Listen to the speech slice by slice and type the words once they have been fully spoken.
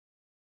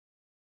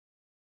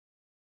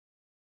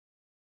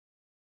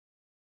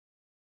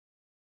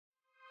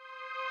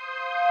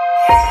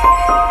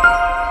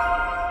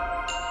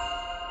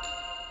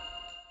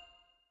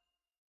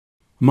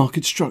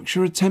Market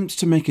structure attempts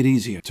to make it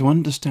easier to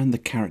understand the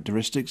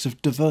characteristics of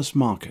diverse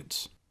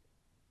markets.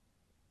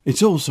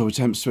 It also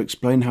attempts to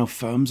explain how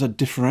firms are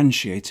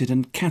differentiated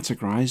and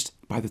categorized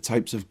by the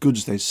types of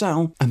goods they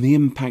sell and the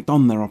impact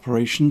on their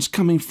operations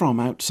coming from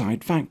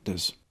outside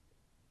factors.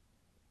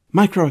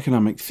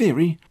 Microeconomic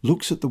theory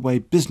looks at the way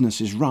business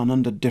is run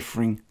under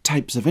differing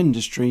types of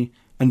industry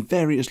and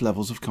various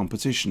levels of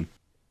competition.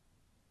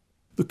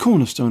 The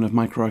cornerstone of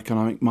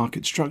microeconomic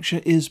market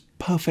structure is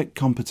perfect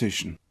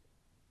competition.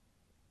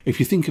 If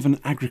you think of an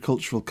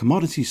agricultural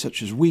commodity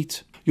such as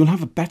wheat, you'll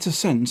have a better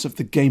sense of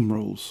the game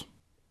rules.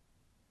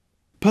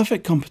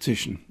 Perfect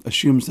competition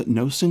assumes that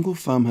no single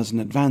firm has an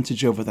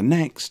advantage over the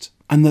next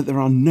and that there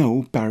are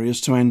no barriers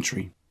to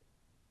entry.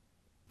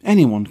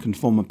 Anyone can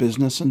form a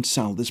business and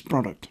sell this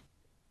product.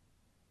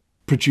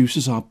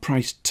 Producers are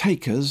price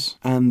takers,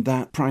 and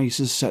that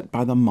price is set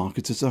by the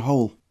market as a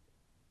whole.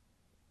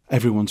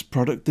 Everyone's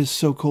product is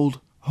so-called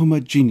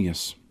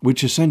homogeneous,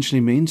 which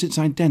essentially means it's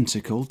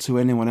identical to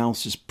anyone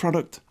else's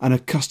product and a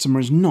customer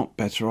is not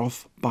better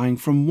off buying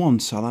from one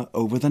seller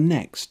over the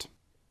next.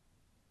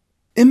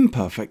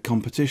 Imperfect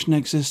competition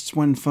exists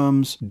when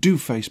firms do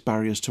face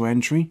barriers to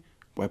entry,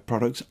 where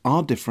products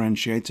are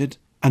differentiated,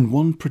 and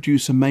one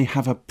producer may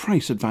have a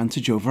price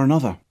advantage over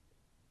another.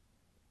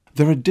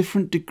 There are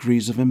different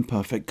degrees of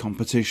imperfect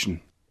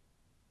competition.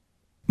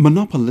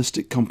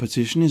 Monopolistic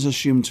competition is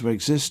assumed to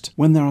exist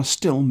when there are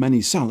still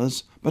many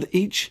sellers, but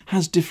each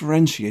has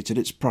differentiated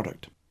its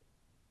product.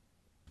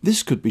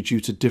 This could be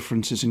due to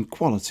differences in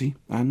quality,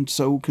 and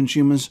so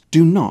consumers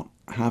do not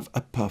have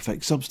a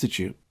perfect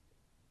substitute.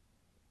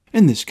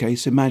 In this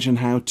case, imagine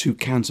how 2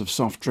 cans of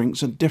soft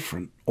drinks are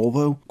different,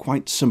 although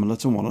quite similar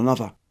to one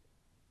another.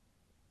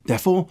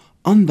 Therefore,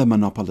 under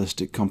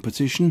monopolistic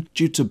competition,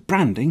 due to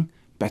branding,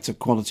 better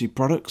quality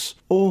products,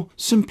 or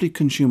simply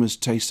consumers'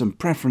 tastes and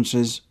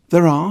preferences,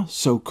 there are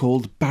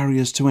so-called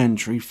barriers to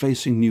entry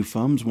facing new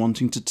firms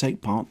wanting to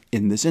take part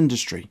in this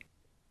industry.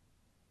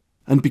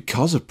 And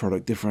because of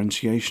product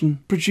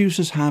differentiation,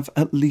 producers have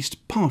at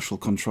least partial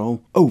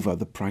control over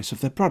the price of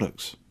their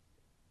products.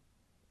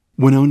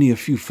 When only a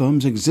few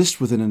firms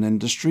exist within an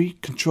industry,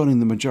 controlling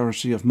the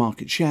majority of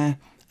market share,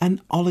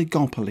 an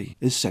oligopoly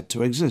is said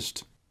to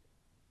exist.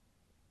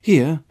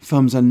 Here,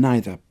 firms are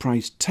neither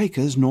price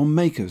takers nor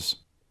makers.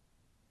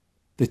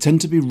 They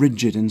tend to be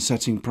rigid in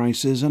setting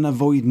prices and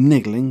avoid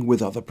niggling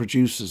with other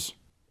producers.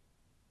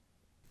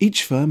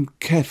 Each firm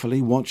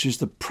carefully watches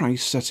the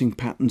price-setting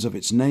patterns of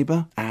its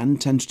neighbour and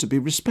tends to be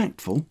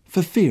respectful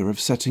for fear of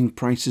setting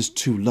prices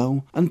too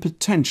low and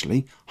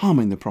potentially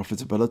harming the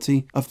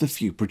profitability of the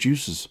few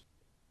producers.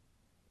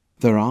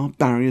 There are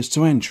barriers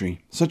to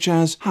entry, such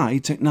as high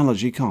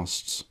technology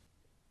costs.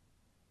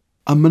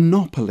 A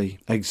monopoly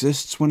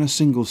exists when a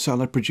single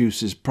seller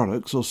produces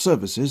products or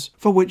services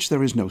for which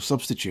there is no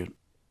substitute.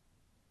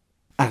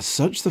 As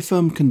such, the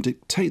firm can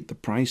dictate the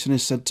price and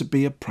is said to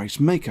be a price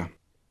maker.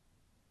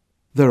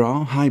 There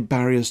are high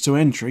barriers to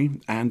entry,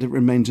 and it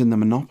remains in the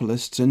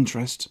monopolist's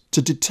interest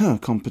to deter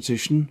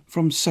competition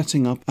from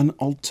setting up an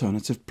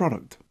alternative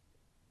product.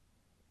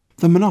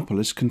 The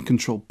monopolist can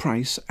control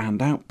price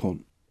and output.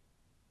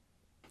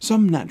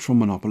 Some natural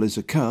monopolies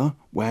occur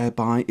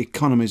whereby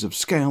economies of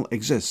scale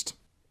exist.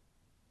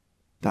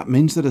 That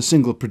means that a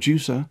single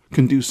producer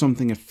can do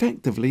something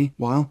effectively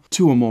while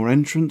 2 or more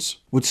entrants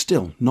would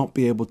still not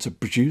be able to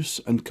produce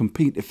and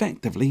compete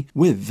effectively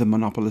with the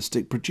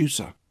monopolistic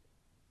producer.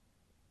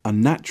 A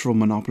natural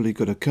monopoly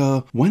could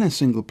occur when a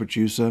single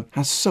producer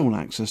has sole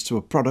access to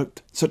a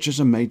product, such as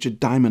a major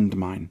diamond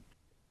mine.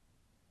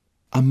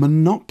 A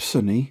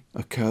monopsony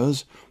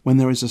occurs when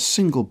there is a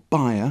single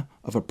buyer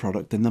of a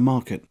product in the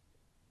market.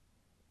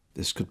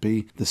 This could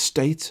be the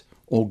state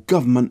or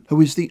government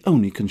who is the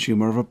only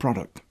consumer of a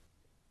product.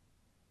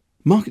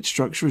 Market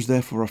structure is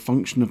therefore a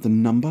function of the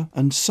number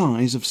and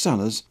size of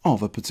sellers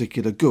of a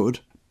particular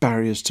good,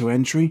 barriers to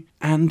entry,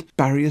 and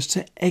barriers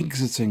to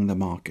exiting the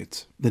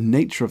market, the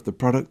nature of the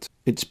product,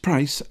 its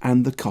price,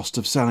 and the cost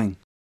of selling.